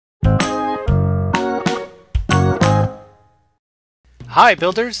Hi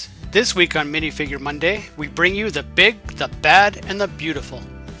builders! This week on Minifigure Monday, we bring you the big, the bad, and the beautiful.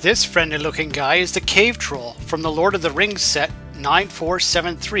 This friendly looking guy is the Cave Troll from the Lord of the Rings set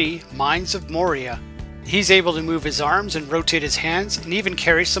 9473 Mines of Moria. He's able to move his arms and rotate his hands and even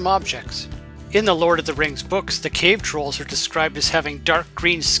carry some objects. In the Lord of the Rings books, the cave trolls are described as having dark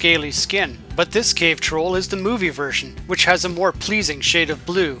green scaly skin, but this cave troll is the movie version, which has a more pleasing shade of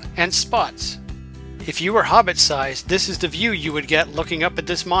blue and spots. If you were Hobbit-sized, this is the view you would get looking up at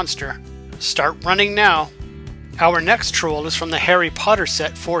this monster. Start running now! Our next troll is from the Harry Potter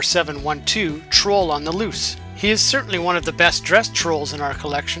set 4712, Troll on the Loose. He is certainly one of the best dressed trolls in our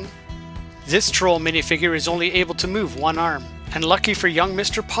collection. This troll minifigure is only able to move one arm, and lucky for young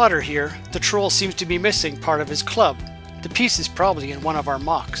Mr. Potter here, the troll seems to be missing part of his club. The piece is probably in one of our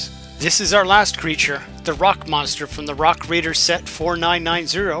mocks. This is our last creature, the rock monster from the Rock Raiders set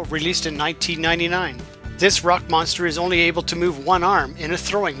 4990, released in 1999. This rock monster is only able to move one arm in a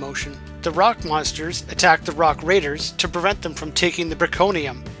throwing motion. The rock monsters attack the rock raiders to prevent them from taking the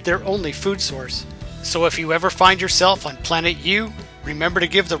Bricklink, their only food source. So if you ever find yourself on Planet U, remember to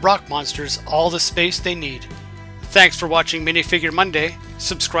give the rock monsters all the space they need. Thanks for watching Minifigure Monday,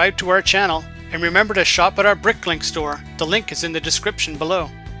 subscribe to our channel, and remember to shop at our Bricklink store. The link is in the description below.